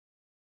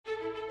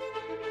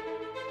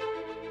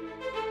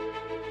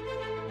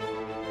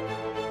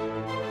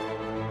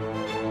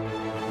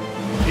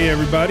Hey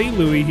everybody,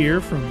 Louie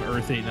here from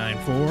Earth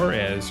 894.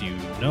 As you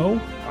know,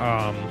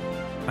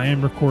 I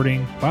am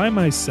recording by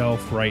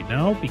myself right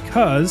now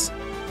because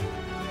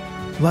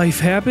life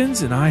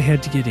happens and I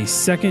had to get a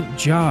second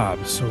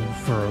job. So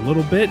for a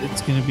little bit,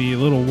 it's going to be a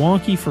little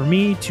wonky for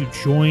me to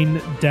join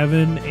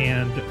Devin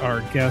and our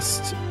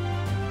guest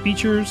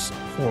features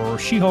for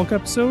She-Hulk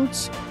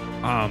episodes.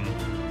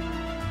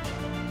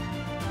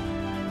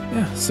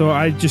 So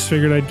I just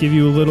figured I'd give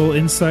you a little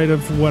insight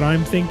of what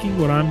I'm thinking,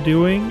 what I'm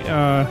doing,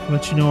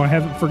 let you know I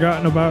haven't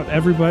forgotten about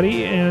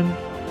everybody, and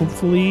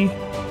hopefully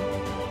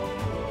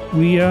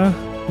we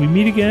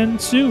meet again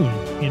soon,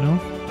 you know.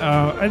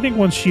 I think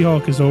once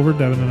She-Hulk is over,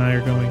 Devin and I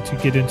are going to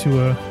get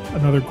into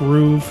another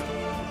groove,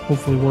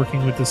 hopefully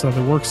working with this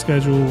other work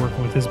schedule,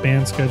 working with his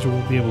band schedule,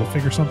 we'll be able to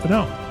figure something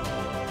out.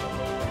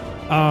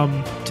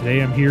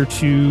 Today I'm here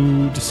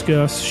to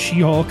discuss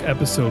She-Hulk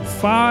episode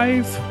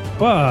 5.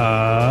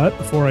 But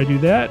before I do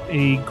that,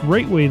 a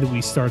great way that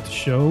we start the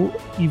show,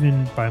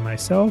 even by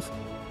myself,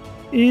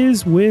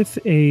 is with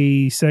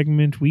a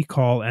segment we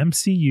call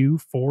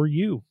MCU for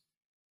You.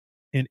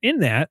 And in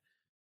that,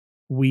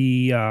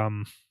 we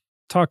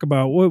talk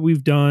about what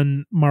we've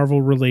done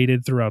Marvel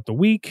related throughout the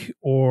week,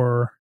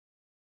 or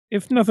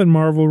if nothing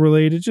Marvel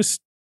related, just,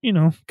 you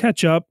know,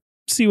 catch up,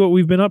 see what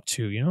we've been up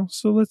to, you know.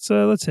 So let's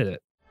hit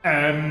it.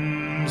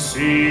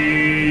 MCU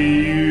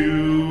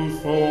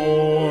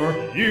for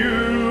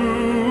You.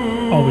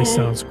 Always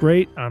sounds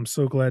great. I'm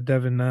so glad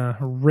Devin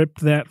ripped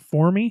that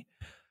for me.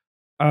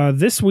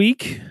 This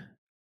week,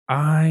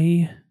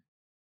 I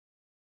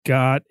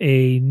got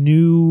two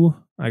new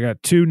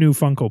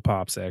Funko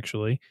Pops,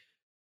 actually.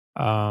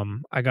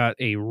 I got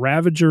a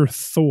Ravager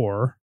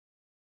Thor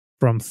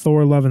from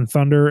Thor Love and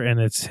Thunder, and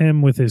it's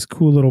him with his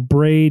cool little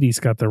braid.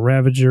 He's got the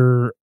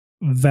Ravager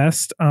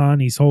vest on.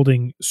 He's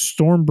holding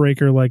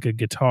Stormbreaker like a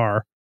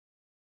guitar.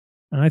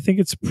 And I think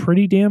it's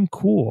pretty damn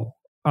cool.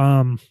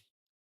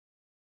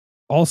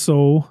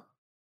 Also,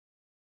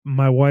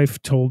 my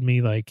wife told me,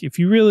 like, if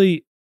you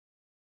really,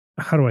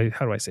 how do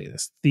I say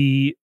this?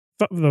 The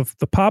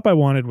pop I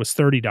wanted was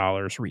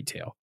 $30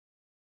 retail.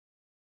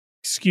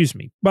 Excuse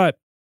me, but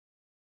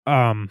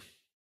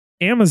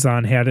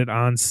Amazon had it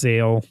on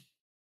sale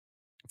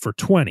for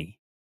 $20,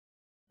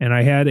 and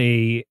I had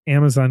a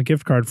Amazon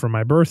gift card for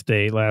my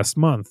birthday last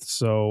month,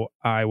 so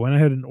I went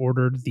ahead and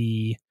ordered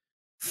the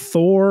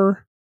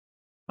Thor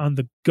on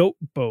the goat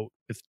boat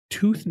with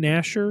Tooth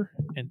Gnasher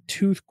and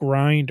Tooth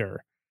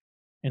Grinder.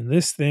 And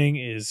this thing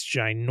is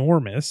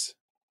ginormous,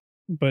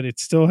 but it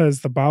still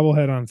has the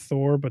bobblehead on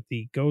Thor, but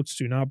the goats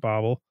do not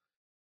bobble.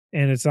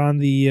 And it's on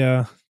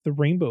the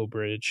Rainbow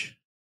Bridge.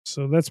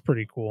 So that's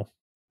pretty cool.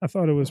 I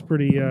thought it was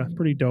pretty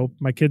dope.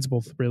 My kids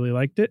both really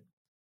liked it.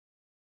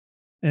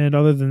 And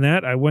other than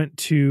that, I went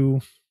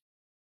to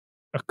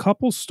a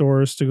couple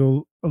stores to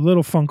go a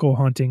little Funko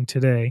hunting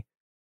today.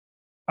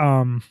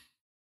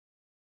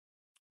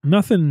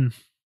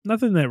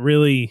 Nothing that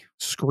really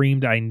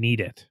screamed I need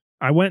it.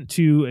 I went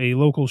to a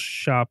local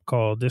shop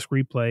called Disc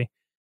Replay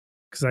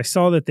because I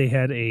saw that they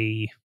had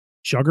a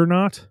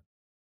Juggernaut.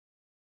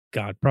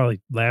 God,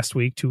 probably last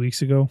week, 2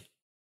 weeks ago.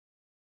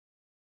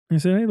 I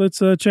said, hey, let's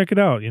check it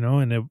out, you know,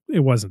 and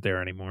it wasn't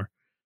there anymore.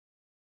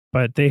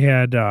 But they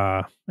had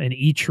an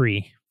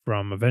E-Tree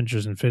from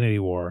Avengers Infinity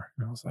War.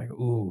 And I was like,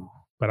 ooh,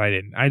 but I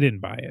didn't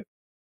buy it.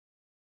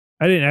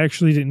 I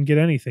didn't get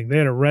anything. They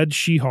had a red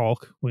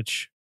She-Hulk,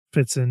 which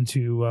fits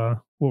into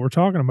what we're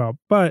talking about,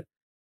 but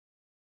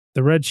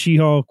the red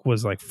She-Hulk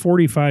was like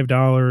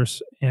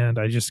 $45, and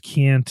I just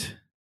can't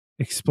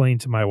explain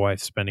to my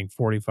wife spending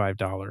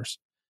 $45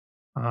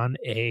 on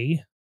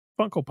a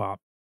Funko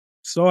Pop,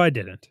 so I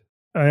didn't.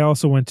 I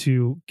also went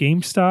to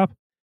GameStop,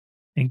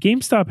 and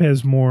GameStop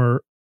has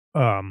more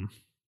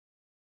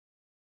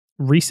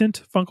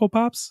recent Funko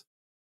Pops,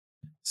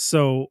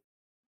 so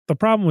the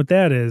problem with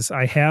that is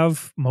I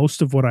have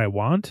most of what I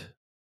want.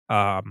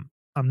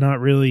 I'm not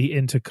really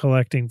into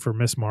collecting for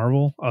Miss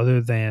Marvel other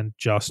than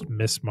just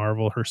Miss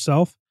Marvel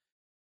herself.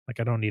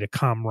 Like, I don't need a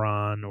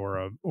Kamran or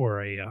a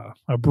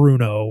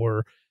Bruno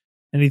or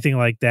anything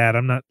like that.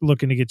 I'm not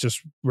looking to get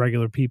just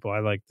regular people. I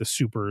like the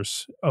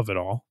supers of it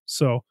all.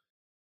 So,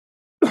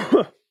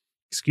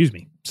 excuse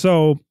me.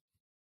 So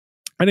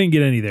I didn't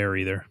get any there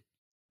either.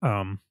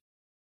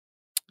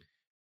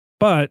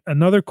 But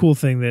another cool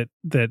thing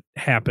that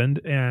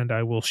happened, and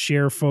I will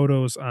share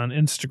photos on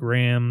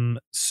Instagram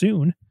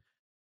soon.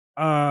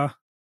 I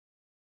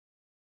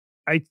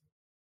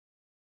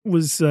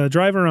was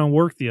driving around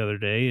work the other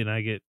day, and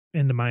I get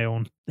into my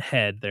own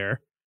head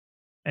there,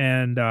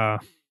 and I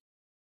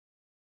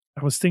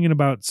was thinking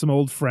about some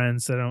old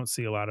friends that I don't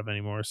see a lot of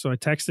anymore. So I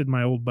texted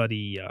my old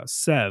buddy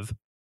Sev,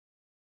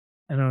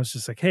 and I was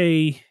just like,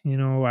 "Hey, you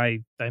know,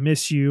 I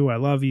miss you. I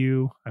love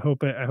you. I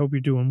hope you're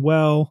doing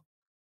well."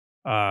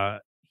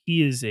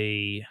 He is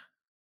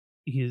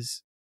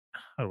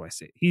how do I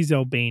say it? He's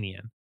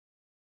Albanian,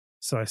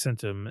 so I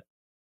sent him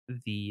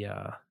the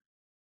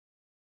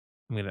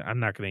I'm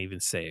not gonna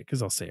even say it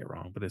because I'll say it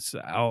wrong, but it's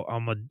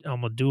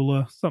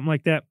Almadula, something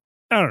like that.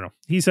 I don't know.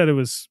 He said it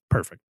was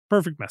perfect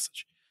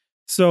message.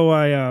 So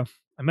I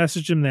I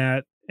messaged him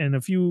that, and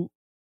a few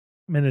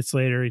minutes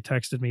later, he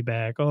texted me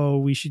back, "Oh,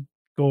 we should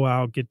go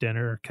out, get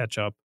dinner, catch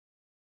up."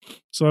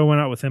 So I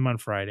went out with him on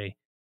Friday.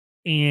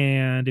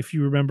 And if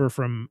you remember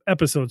from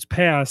episodes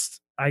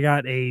past, I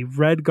got a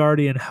Red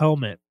Guardian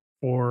helmet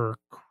for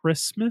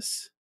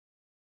Christmas,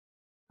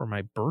 for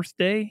my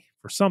birthday,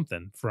 for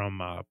something from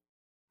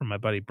my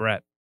buddy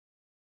Brett.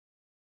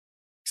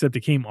 Except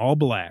it came all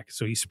black.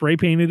 So he spray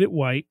painted it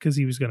white because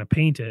he was going to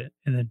paint it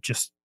and then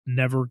just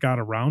never got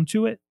around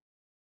to it.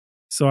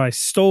 So I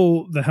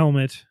stole the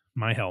helmet,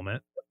 my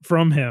helmet,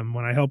 from him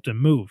when I helped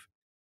him move.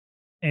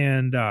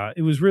 And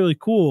it was really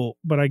cool,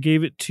 but I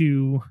gave it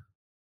to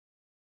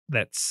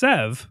that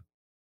Sev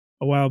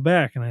a while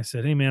back and I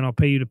said, "Hey man, I'll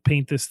pay you to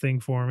paint this thing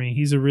for me."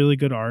 He's a really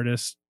good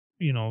artist,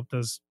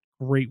 does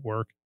great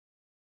work.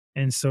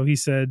 And so he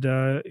said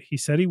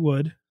he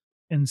would.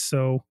 And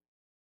so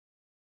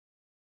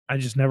I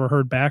just never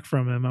heard back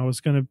from him. I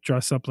was going to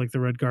dress up like the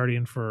Red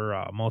Guardian for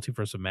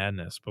Multiverse of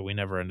Madness, but we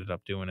never ended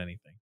up doing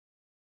anything.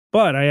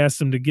 But I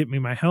asked him to get me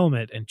my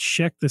helmet and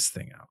check this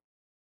thing out.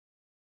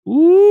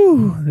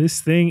 Ooh,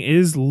 this thing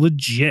is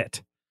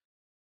legit.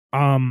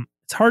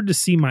 It's hard to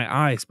see my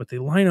eyes, but they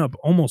line up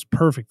almost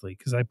perfectly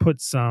because I put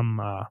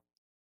some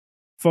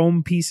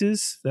foam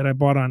pieces that I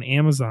bought on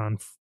Amazon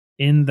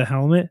in the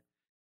helmet,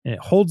 and it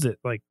holds it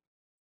like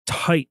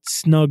tight,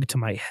 snug to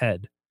my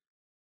head.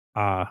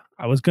 I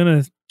was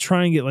gonna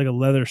try and get like a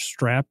leather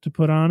strap to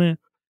put on it,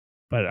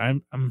 but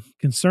I'm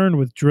concerned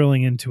with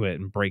drilling into it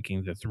and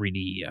breaking the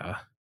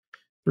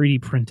 3D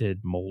printed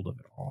mold of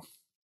it all.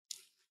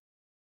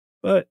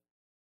 But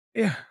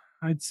yeah,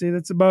 I'd say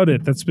that's about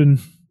it. That's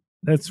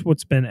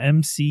what's been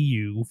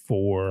MCU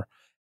for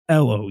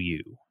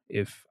LOU,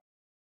 if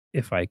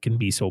I can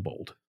be so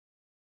bold.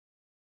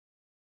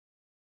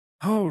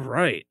 All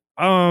right.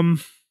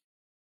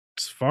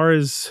 As far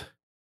as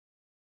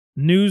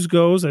news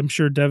goes, I'm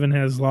sure Devin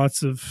has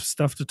lots of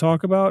stuff to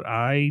talk about.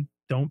 I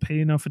don't pay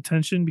enough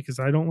attention because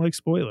I don't like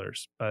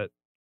spoilers, but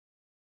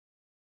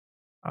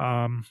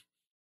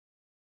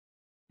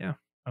yeah,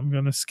 I'm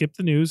going to skip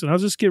the news and I'll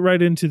just get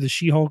right into the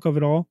She-Hulk of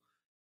it all.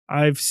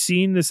 I've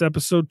seen this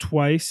episode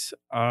twice.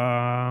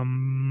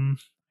 Can't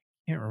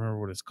remember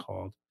what it's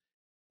called.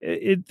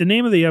 The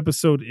name of the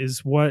episode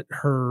is what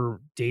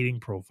her dating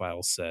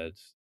profile said.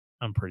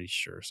 I'm pretty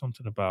sure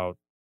something about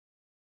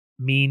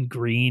mean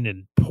green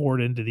and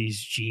poured into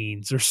these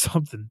jeans or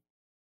something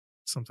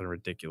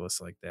ridiculous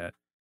like that.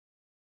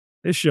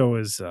 This show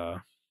is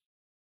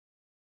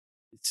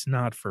it's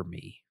not for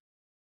me.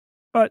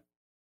 But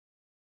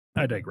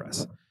I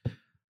digress.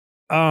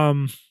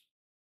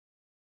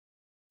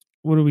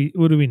 What do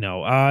we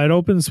know? It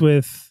opens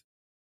with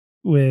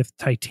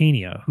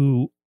Titania,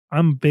 who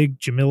I'm a big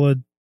Jamila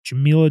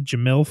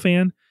Jamil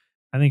fan.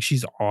 I think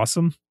she's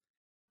awesome.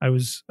 I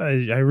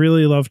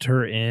really loved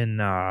her in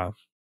The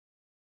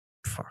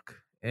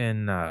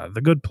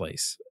Good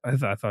Place.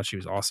 I thought she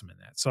was awesome in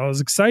that. So I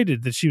was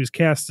excited that she was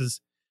cast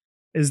as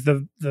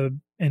the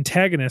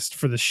antagonist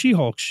for the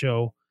She-Hulk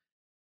show.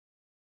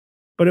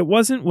 But it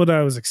wasn't what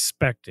I was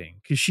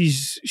expecting because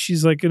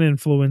she's like an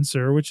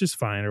influencer, which is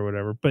fine or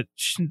whatever. But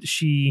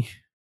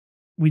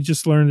we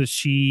just learned that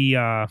she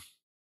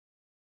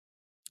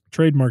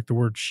trademarked the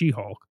word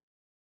She-Hulk.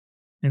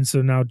 And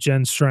so now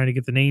Jen's trying to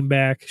get the name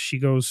back. She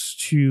goes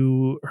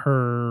to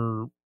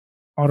her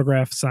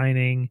autograph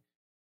signing,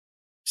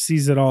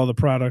 sees that all the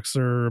products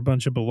are a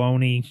bunch of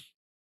baloney,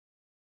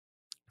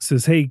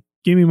 says, "Hey,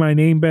 give me my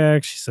name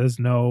back." She says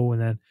no.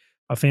 And then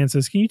a fan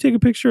says, "Can you take a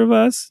picture of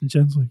us?" And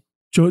Jen's like,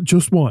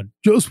 just one.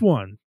 That's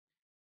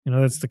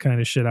the kind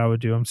of shit I would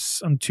do.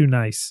 I'm too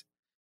nice.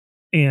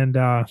 And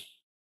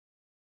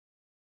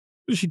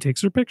she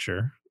takes her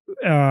picture.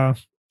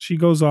 She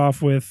goes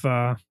off with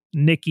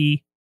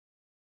Nikki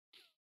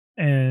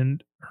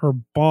and her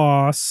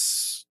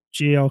boss,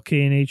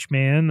 JLK and H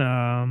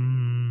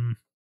Man.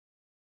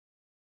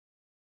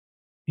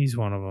 He's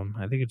one of them.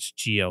 I think it's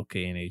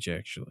GLK and H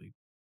actually.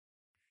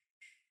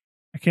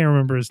 I can't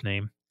remember his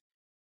name.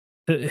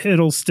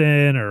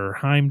 Hiddleston or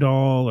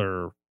Heimdall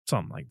or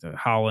something like that.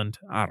 Holland.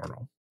 I don't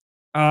know.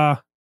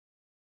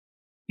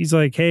 He's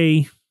like,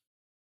 "Hey,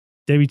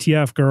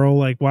 WTF girl,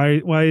 like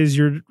why is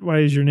your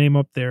name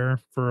up there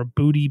for a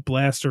booty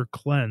blaster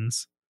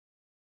cleanse?"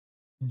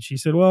 And she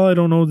said, "Well, I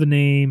don't know the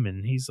name."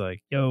 And he's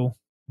like, "Yo,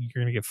 you're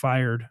going to get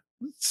fired."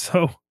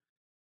 So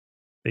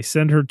they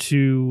send her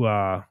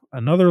to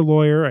another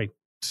lawyer. I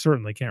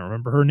certainly can't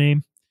remember her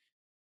name,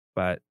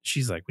 but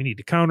she's like, "We need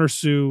to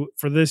countersue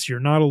for this. You're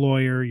not a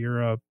lawyer.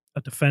 You're a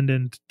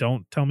defendant.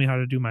 Don't tell me how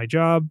to do my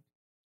job,"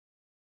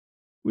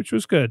 which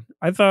was good.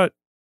 I thought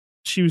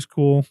she was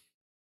cool.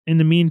 In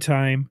the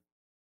meantime,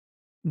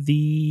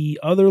 the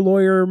other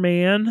lawyer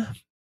man,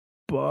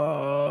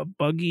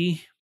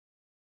 Buggy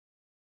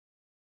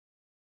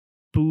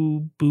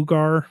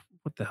Boogar,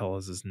 what the hell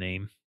is his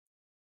name?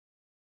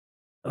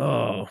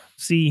 Oh,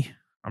 see,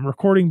 I'm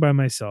recording by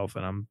myself,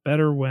 and I'm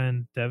better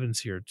when Devin's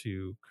here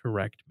to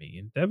correct me,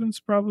 and Devin's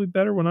probably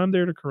better when I'm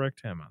there to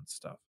correct him on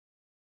stuff.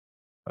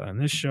 But on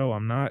this show,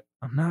 I'm not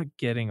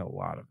getting a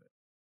lot of it.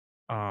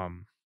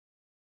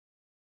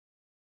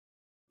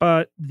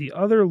 But the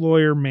other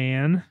lawyer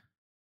man,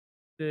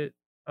 that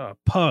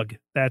Pug,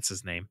 that's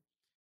his name.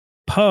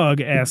 Pug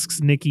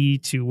asks Nikki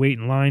to wait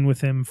in line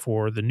with him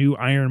for the new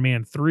Iron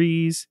Man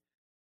 3s.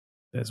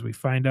 As we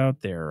find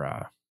out,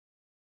 they're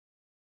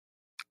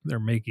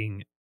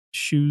making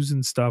shoes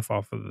and stuff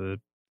off of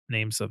the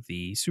names of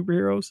the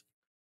superheroes.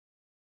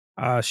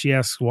 She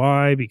asks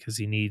why, because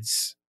he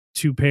needs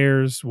 2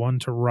 pairs, one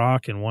to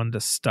rock and one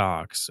to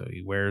stock. So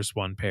he wears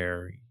 1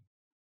 pair, he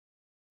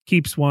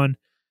keeps 1.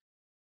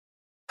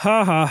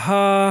 Ha ha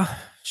ha.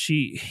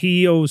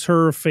 He owes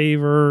her a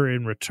favor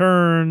in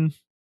return,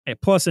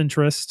 plus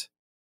interest.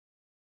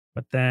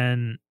 But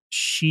then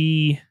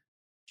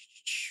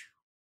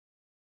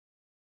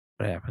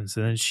what happens?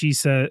 And then she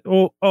said,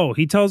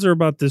 he tells her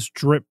about this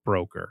drip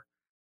broker,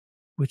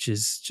 which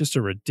is just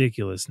a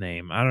ridiculous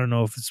name. I don't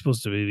know if it's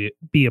supposed to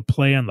be a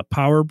play on the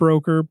power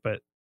broker, but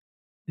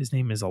his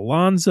name is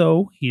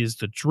Alonzo. He is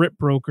the drip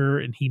broker,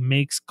 and he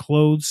makes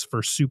clothes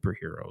for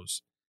superheroes.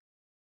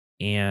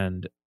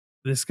 And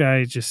this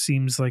guy just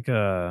seems like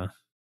a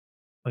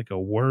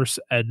worse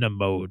Edna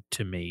Mode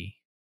to me,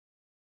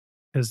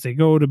 because they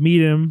go to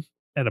meet him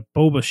at a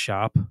boba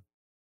shop,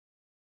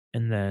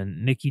 and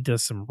then Nikki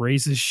does some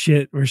racist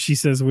shit where she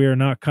says, "We are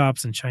not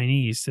cops" in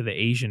Chinese to the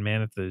Asian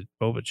man at the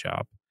boba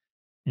shop,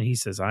 and he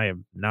says, "I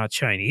am not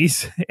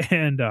Chinese."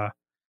 And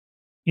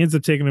he ends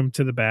up taking him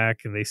to the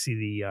back, and they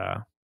see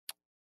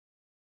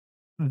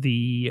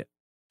the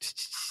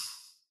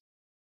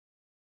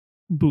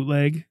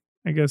bootleg,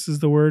 I guess is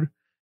the word,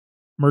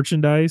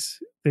 merchandise.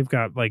 They've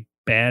got like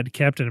bad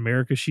Captain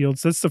America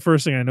shields. That's the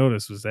first thing I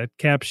noticed, was that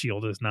Cap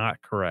shield is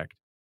not correct.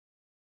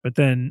 But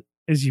then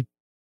as you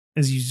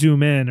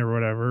zoom in or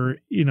whatever,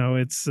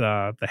 it's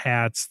the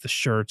hats, the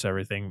shirts,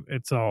 everything.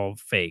 It's all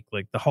fake.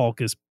 Like the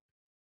Hulk is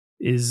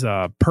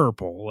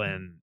purple,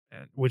 and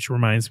which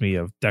reminds me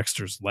of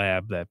Dexter's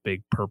Lab, that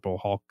big purple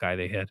Hulk guy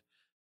they had.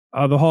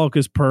 The Hulk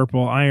is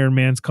purple. Iron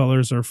Man's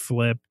colors are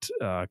flipped.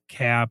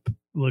 Cap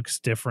looks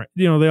different.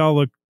 They all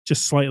look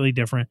just slightly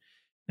different.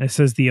 And it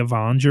says the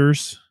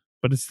Avengers,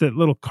 but it's that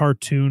little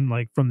cartoon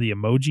like from the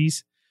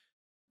emojis.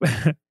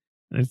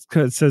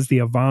 It says the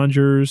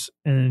Avengers,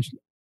 and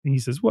he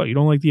says, "What? You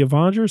don't like the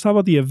Avengers? How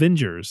about the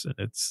Avengers?" And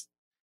it's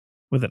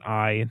with an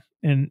I,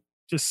 and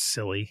just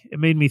silly. It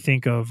made me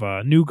think of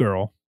New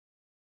Girl,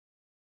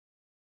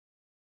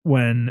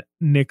 when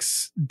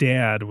Nick's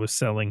dad was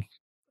selling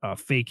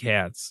fake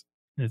hats.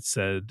 It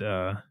said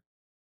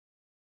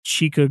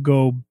Chica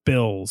Go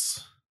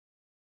Bills.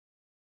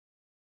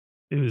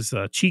 It was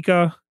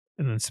Chica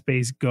and then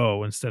space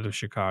Go instead of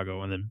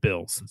Chicago, and then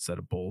Bills instead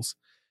of Bulls.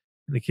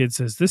 And the kid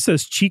says, "This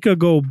says Chica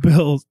Go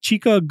Bills.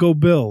 Chica Go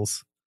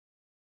Bills."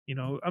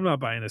 I'm not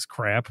buying this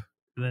crap.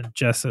 And then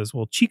Jess says,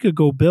 "Well, Chica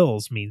Go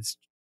Bills means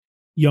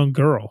young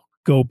girl.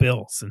 Go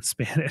Bills in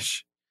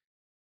Spanish."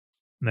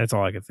 And that's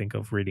all I could think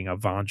of reading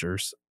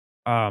Avengers.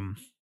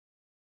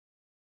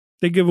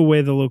 They give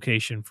away the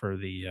location for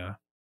the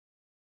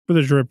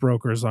drip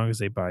broker as long as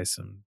they buy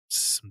some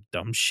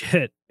dumb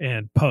shit.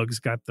 And Pug's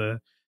got the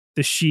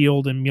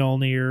shield and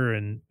Mjolnir,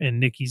 and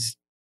Nikki's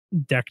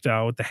decked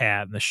out with the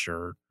hat and the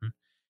shirt.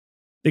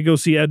 They go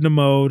see Edna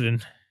Mode,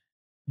 and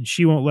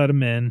she won't let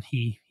him in.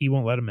 He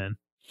won't let him in.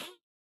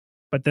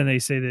 But then they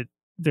say that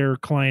their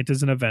client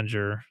is an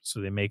Avenger,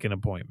 so they make an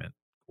appointment.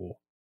 Cool.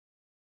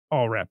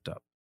 All wrapped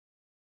up.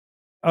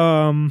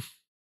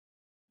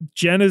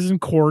 Jen is in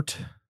court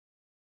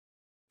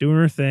doing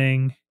her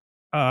thing.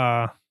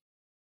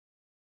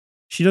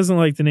 She doesn't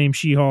like the name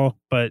She-Hulk,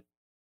 but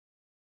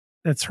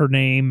that's her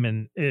name,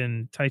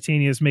 and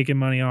Titania's making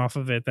money off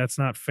of it. That's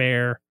not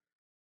fair.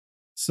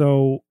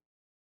 So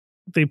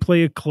they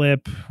play a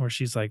clip where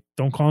she's like,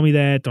 "Don't call me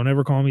that. Don't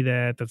ever call me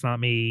that. That's not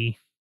me.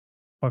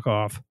 Fuck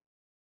off."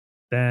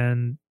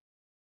 Then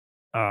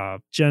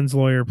Jen's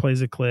lawyer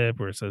plays a clip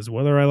where it says,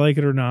 "Whether I like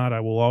it or not, I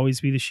will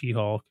always be the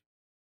She-Hulk."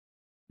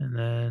 And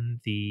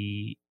then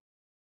I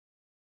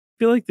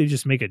feel like they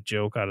just make a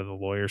joke out of the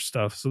lawyer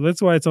stuff. So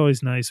that's why it's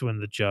always nice when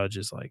the judge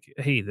is like,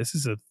 "Hey, this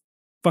is a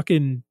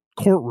fucking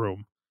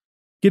courtroom.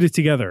 Get it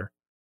together."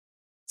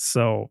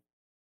 So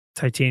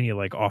Titania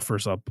like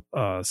offers up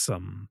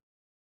some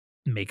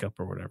makeup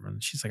or whatever,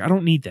 and she's like, "I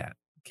don't need that.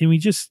 Can we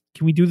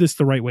do this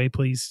the right way,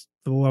 please?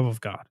 For the love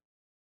of God."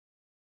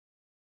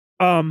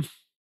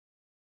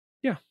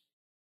 Yeah.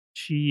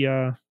 She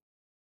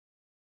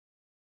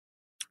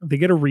they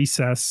get a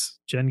recess.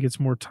 Jen gets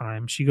more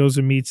time. She goes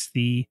and meets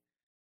the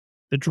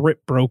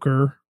drip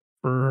broker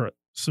for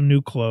some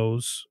new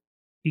clothes.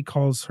 He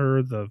calls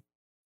her the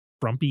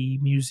Frumpy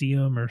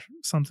Museum or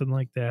something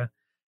like that.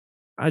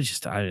 I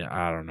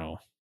don't know.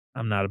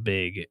 I'm not a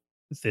big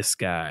this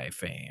guy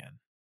fan,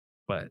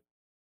 but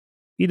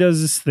he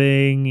does this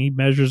thing. He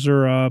measures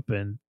her up,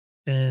 and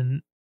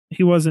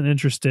he wasn't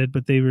interested,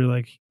 but they were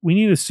like, "We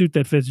need a suit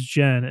that fits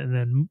Jen," and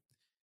then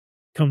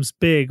comes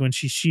big when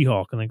she's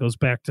She-Hulk, and then goes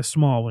back to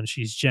small when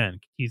she's Jen.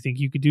 Do you think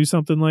you could do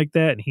something like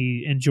that? And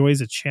he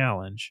enjoys a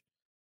challenge,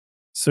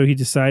 so he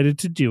decided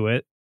to do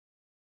it,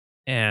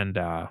 and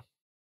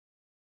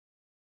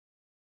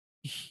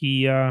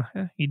he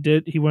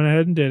did. He went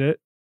ahead and did it.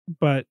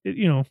 but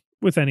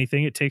with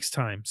anything, it takes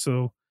time.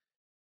 So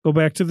go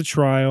back to the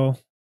trial,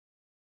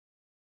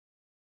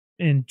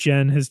 and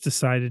Jen has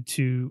decided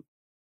to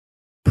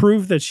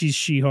prove that she's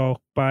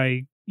She-Hulk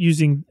by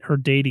using her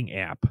dating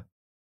app,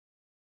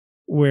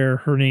 where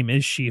her name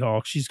is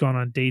She-Hulk. She's gone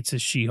on dates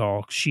as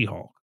She-Hulk,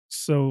 She-Hulk.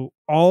 So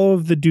all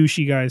of the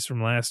douchey guys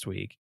from last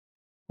week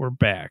were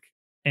back,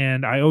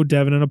 and I owe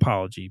Devin an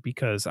apology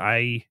because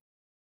I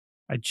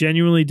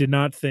genuinely did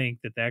not think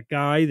that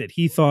guy that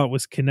he thought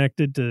was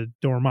connected to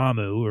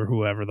Dormammu or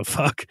whoever the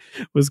fuck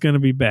was going to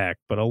be back.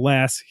 But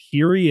alas,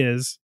 here he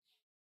is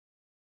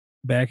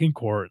back in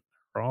court.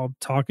 We're all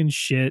talking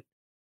shit.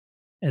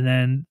 And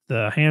then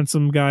the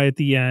handsome guy at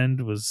the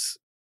end was,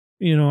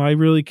 I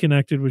really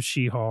connected with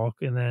She-Hulk.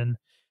 And then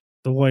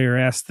the lawyer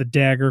asked the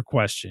dagger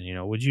question,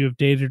 would you have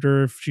dated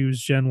her if she was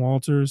Jen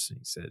Walters? And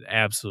he said,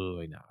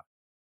 absolutely not.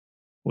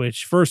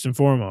 Which, first and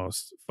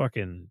foremost,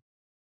 fucking,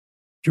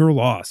 you're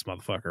lost,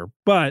 motherfucker.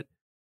 But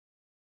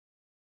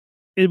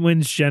it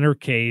wins Jenner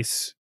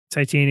case.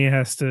 Titania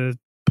has to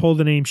pull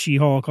the name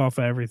She-Hulk off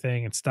of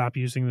everything and stop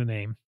using the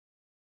name.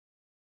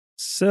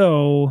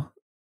 So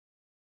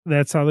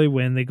that's how they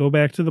win. They go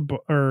back to the bar,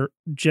 or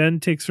Jen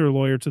takes her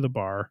lawyer to the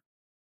bar,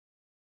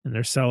 and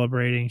they're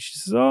celebrating. She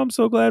says, "Oh, I'm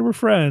so glad we're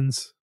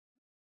friends."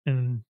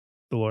 And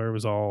the lawyer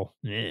was all,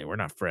 "We're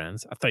not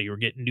friends. I thought you were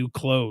getting new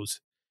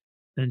clothes."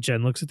 And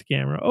Jen looks at the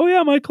camera. "Oh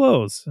yeah, my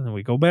clothes." And then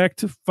we go back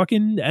to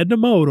fucking Edna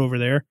Mode over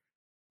there,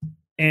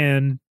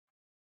 and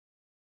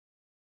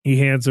he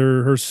hands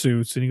her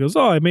suits, and he goes,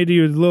 "Oh, I made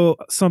you a little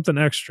something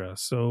extra.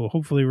 So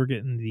hopefully we're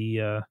getting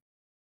the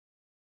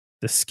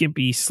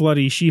skimpy,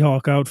 slutty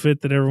She-Hulk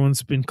outfit that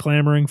everyone's been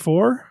clamoring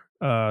for."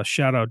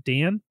 Shout out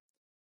Dan.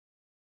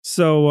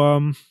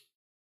 So,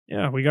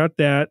 yeah, we got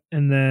that.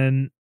 And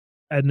then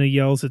Edna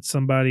yells at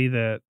somebody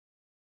that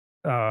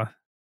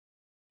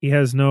he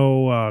has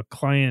no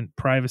client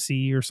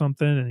privacy or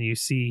something. And you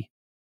see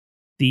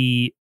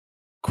the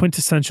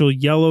quintessential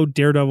yellow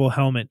Daredevil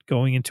helmet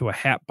going into a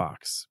hat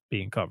box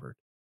being covered.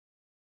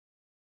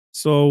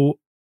 So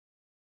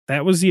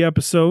that was the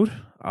episode.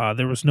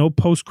 There was no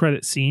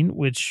post-credit scene,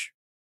 which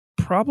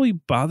probably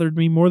bothered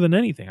me more than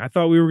anything. I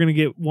thought we were going to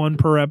get one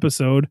per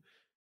episode,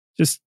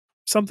 just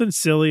something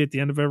silly at the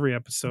end of every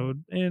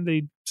episode, and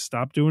they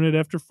stopped doing it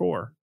after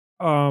 4.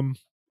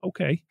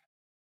 Okay.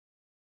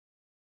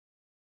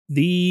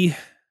 The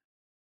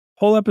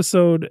whole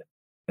episode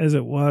as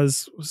it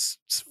was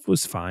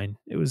fine.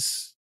 It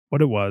was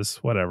what it was,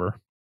 whatever.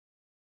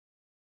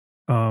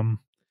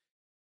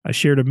 I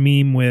shared a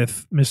meme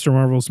with Mr.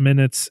 Marvel's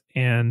Minutes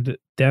and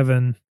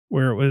Devin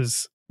where it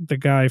was the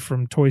guy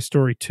from Toy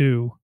Story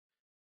 2,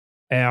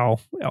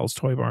 Al's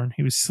Toy Barn.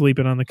 He was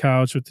sleeping on the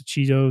couch with the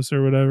Cheetos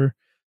or whatever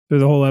through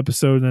the whole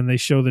episode, and then they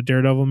show the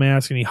Daredevil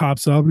mask and he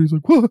hops up and he's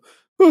like, "Whoa,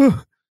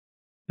 whoa."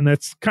 And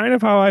that's kind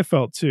of how I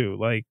felt too.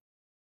 Like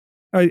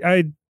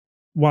I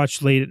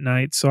watched late at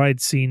night, so I'd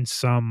seen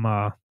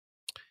some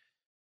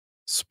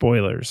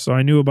spoilers. So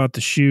I knew about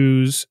the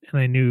shoes and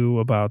I knew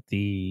about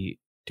the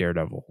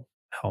Daredevil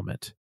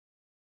helmet.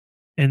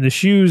 And the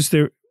shoes,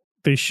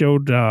 they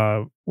showed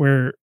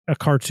where a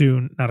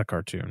courtroom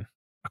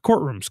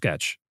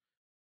sketch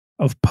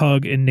of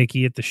Pug and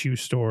Nikki at the shoe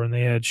store, and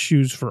they had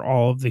shoes for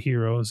all of the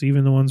heroes,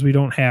 even the ones we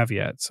don't have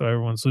yet. So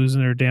everyone's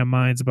losing their damn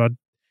minds about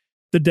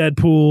the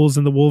Deadpools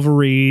and the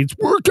Wolverines.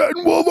 We're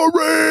getting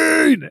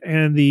Wolverine!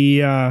 And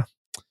the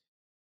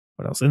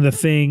what else? And the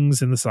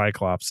Things and the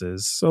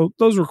Cyclopses. So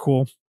those were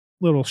cool.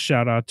 Little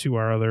shout out to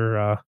our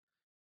other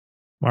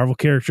Marvel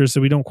characters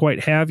that we don't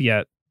quite have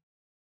yet.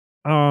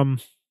 As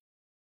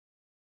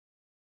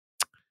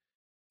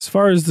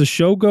far as the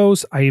show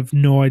goes, I have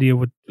no idea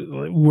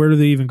where do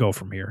they even go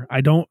from here.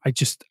 I don't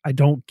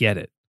get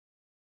it.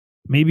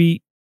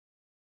 Maybe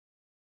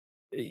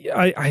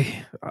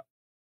I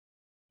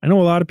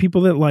know a lot of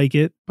people that like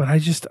it, but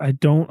I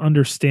don't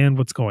understand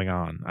what's going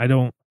on.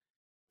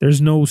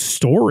 There's no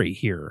story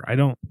here. I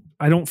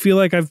don't feel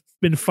like I've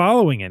been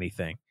following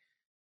anything.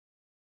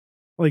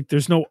 Like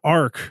there's no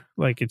arc.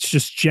 Like it's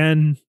just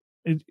Jen.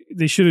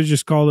 They should have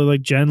just called it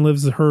like Jen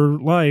lives her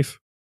life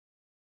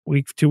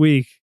week to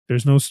week.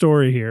 There's no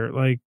story here.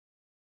 Like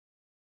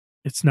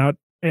it's not,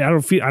 I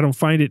don't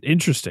find it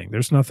interesting.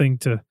 There's nothing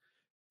to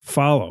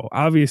follow.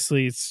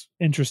 Obviously it's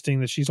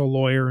interesting that she's a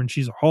lawyer and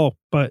she's a Hulk,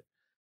 but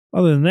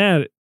other than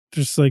that,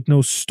 there's like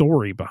no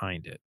story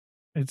behind it.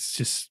 It's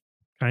just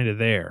kind of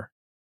there.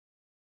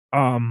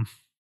 Devin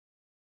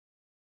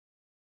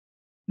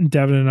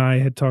and I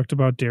had talked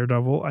about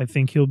Daredevil. I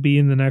think he'll be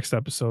in the next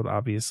episode,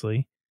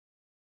 obviously.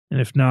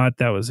 And if not,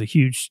 that was a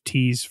huge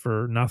tease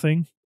for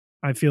nothing.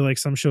 I feel like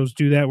some shows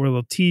do that where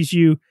they'll tease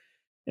you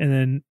and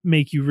then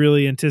make you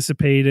really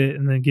anticipate it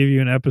and then give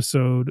you an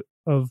episode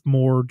of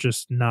more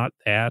just not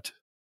that.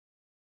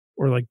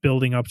 Or like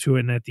building up to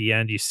it, and at the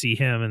end you see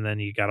him and then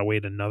you gotta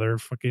wait another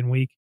fucking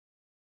week.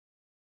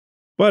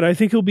 But I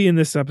think he'll be in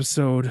this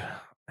episode.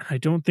 I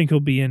don't think he'll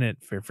be in it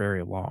for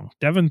very long.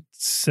 Devin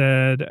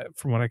said,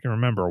 from what I can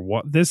remember,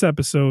 what this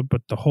episode,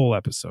 but the whole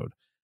episode.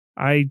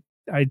 I'd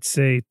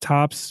say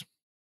tops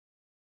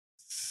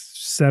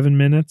 7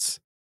 minutes.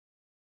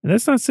 And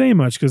that's not saying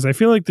much because I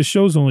feel like the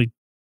show's only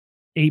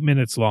 8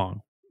 minutes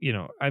long.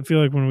 I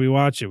feel like when we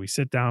watch it, we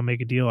sit down,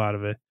 make a deal out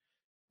of it,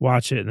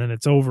 watch it, and then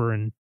it's over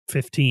in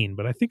 15.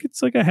 But I think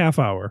it's like a half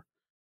hour.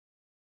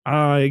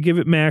 I give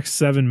it max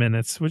 7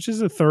 minutes, which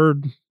is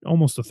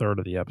almost a third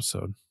of the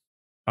episode.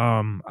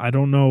 I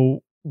don't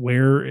know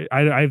where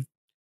I've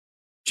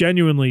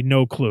genuinely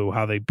no clue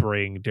how they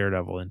bring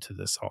Daredevil into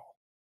this hall.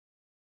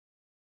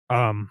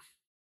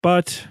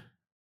 But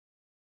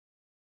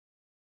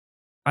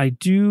I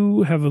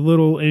do have a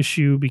little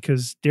issue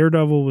because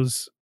Daredevil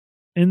was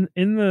in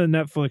the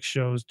Netflix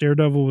shows.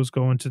 Daredevil was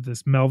going to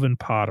this Melvin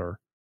Potter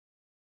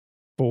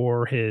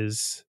for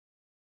his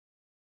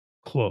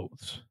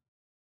clothes.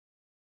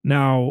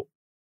 Now,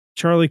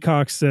 Charlie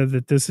Cox said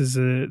that this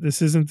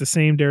isn't the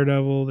same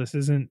Daredevil. This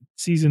isn't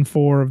season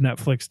 4 of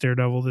Netflix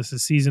Daredevil. This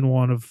is season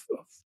 1 of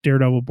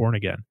Daredevil Born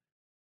Again,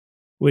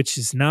 which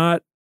is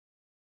not.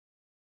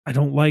 I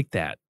don't like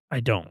that. I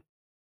don't.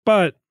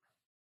 But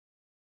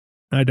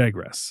I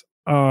digress.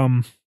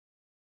 I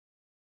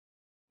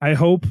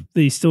hope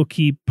they still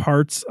keep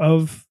parts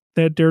of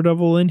that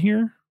Daredevil in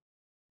here.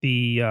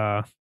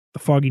 The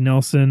Foggy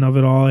Nelson of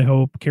it all. I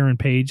hope Karen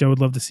Page. I would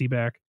love to see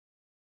back.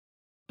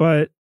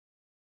 But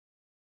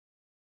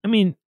I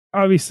mean,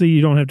 obviously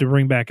you don't have to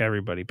bring back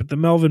everybody, but the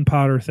Melvin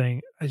Potter thing,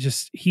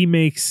 he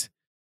makes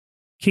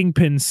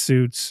Kingpin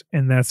suits,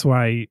 and that's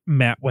why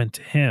Matt went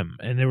to him,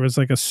 and there was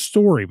like a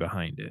story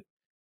behind it.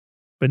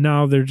 But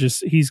now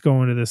he's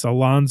going to this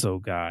Alonzo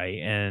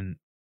guy, and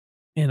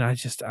I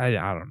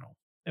don't know.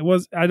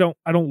 I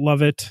don't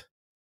love it.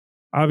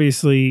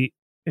 Obviously,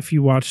 if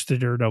you watch the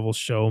Daredevil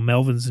show,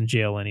 Melvin's in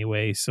jail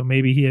anyway, so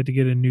maybe he had to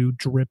get a new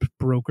drip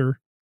broker.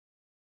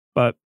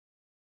 But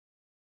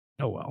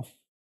oh well.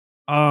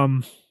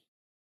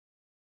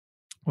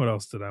 What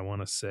else did I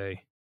want to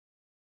say?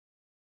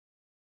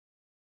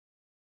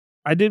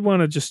 I did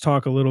want to just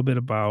talk a little bit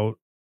about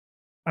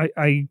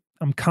I'm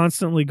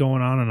constantly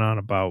going on and on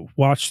about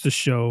watch the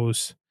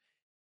shows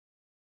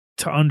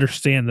to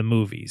understand the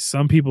movies.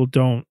 Some people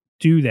don't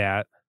do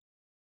that,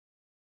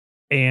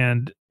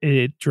 and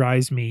it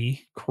drives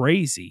me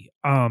crazy.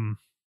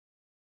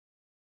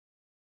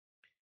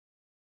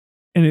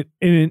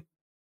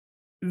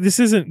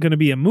 This isn't going to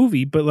be a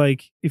movie, but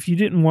like if you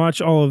didn't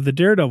watch all of the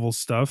Daredevil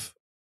stuff,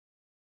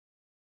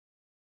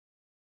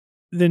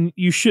 then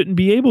you shouldn't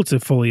be able to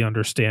fully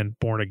understand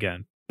Born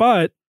Again.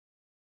 But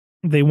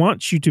they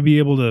want you to be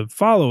able to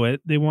follow it.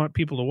 They want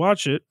people to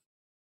watch it.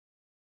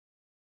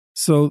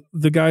 So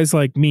the guys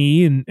like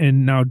me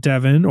and now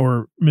Devin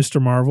or Mr.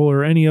 Marvel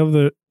or any of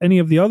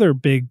the other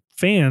big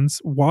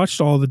fans watched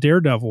all the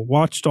Daredevil,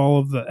 watched all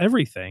of the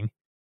everything,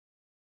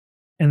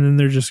 and then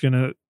they're just going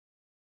to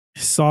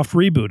soft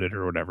reboot it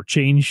or whatever,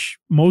 change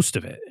most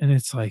of it. And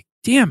it's like,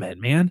 damn it,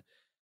 man.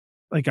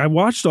 Like, I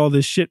watched all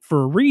this shit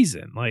for a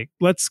reason. Like,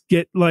 let's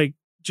get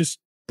just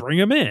bring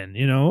them in,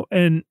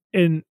 and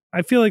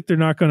I feel like they're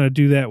not going to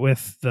do that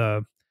with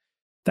the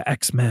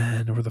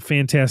X-Men or the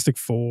Fantastic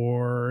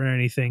Four or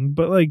anything,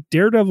 but like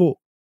Daredevil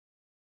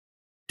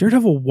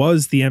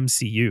was the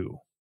MCU.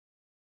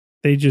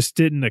 They just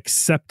didn't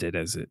accept it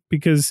as it,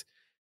 because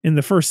in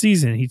the first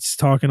season, he's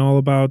talking all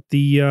about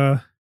the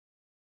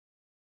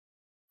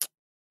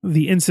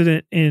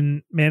incident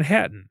in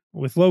Manhattan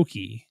with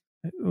Loki.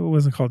 It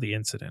wasn't called the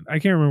incident. I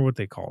can't remember what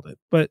they called it,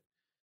 but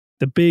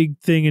the big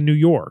thing in New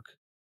York.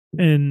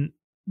 And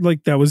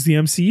like, that was the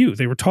MCU.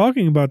 They were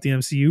talking about the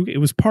MCU. It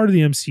was part of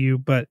the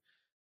MCU, but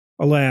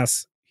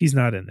alas, he's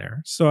not in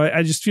there. So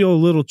I just feel a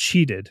little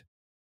cheated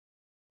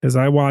because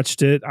I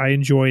watched it. I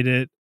enjoyed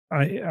it.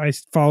 I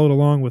followed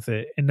along with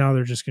it. And now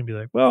they're just going to be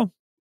like, well,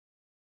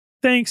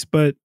 thanks,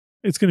 but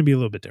it's going to be a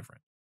little bit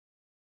different.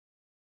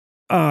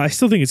 I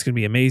still think it's going to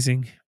be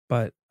amazing,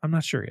 but I'm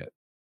not sure yet.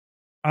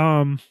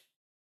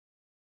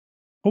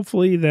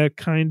 Hopefully that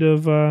kind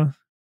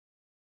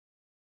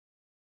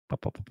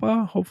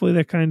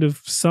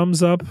of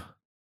sums up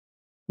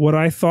what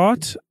I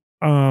thought.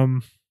 I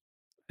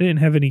didn't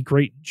have any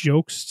great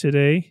jokes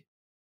today.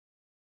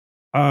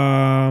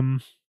 Yeah,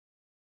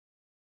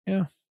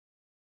 I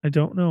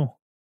don't know.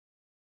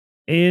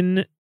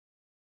 In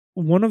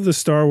one of the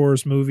Star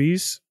Wars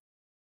movies,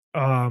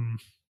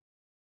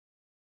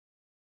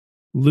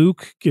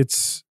 Luke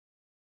gets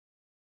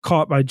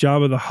caught by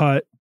Jabba the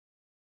Hutt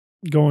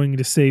going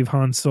to save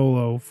Han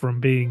Solo from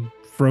being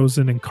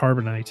frozen in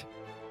carbonite.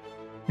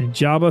 And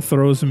Jabba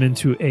throws him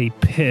into a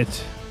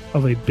pit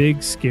of a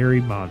big, scary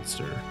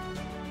monster.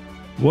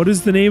 What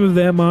is the name of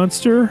that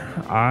monster?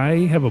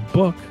 I have a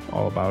book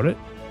all about it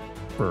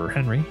for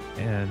Henry,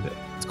 and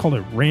it's called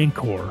a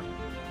Rancor.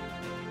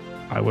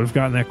 I would have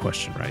gotten that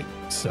question right,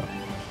 so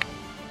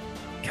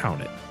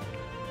count it.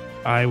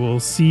 I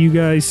will see you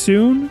guys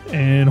soon,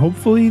 and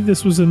hopefully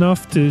this was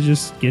enough to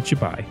just get you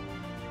by.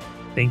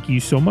 Thank you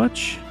so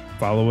much.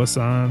 Follow us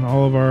on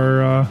all of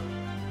our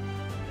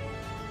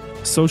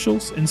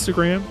socials,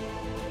 Instagram,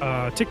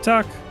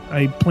 TikTok.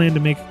 I plan to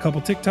make a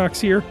couple TikToks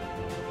here.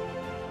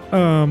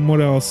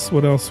 What else?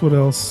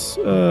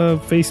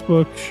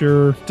 Facebook,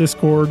 sure.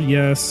 Discord,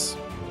 yes.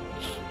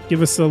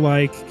 Give us a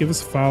like, give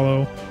us a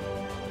follow.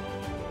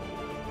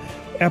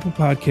 Apple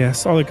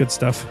Podcasts, all that good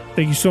stuff.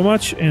 Thank you so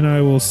much, and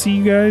I will see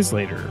you guys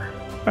later.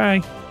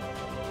 Bye.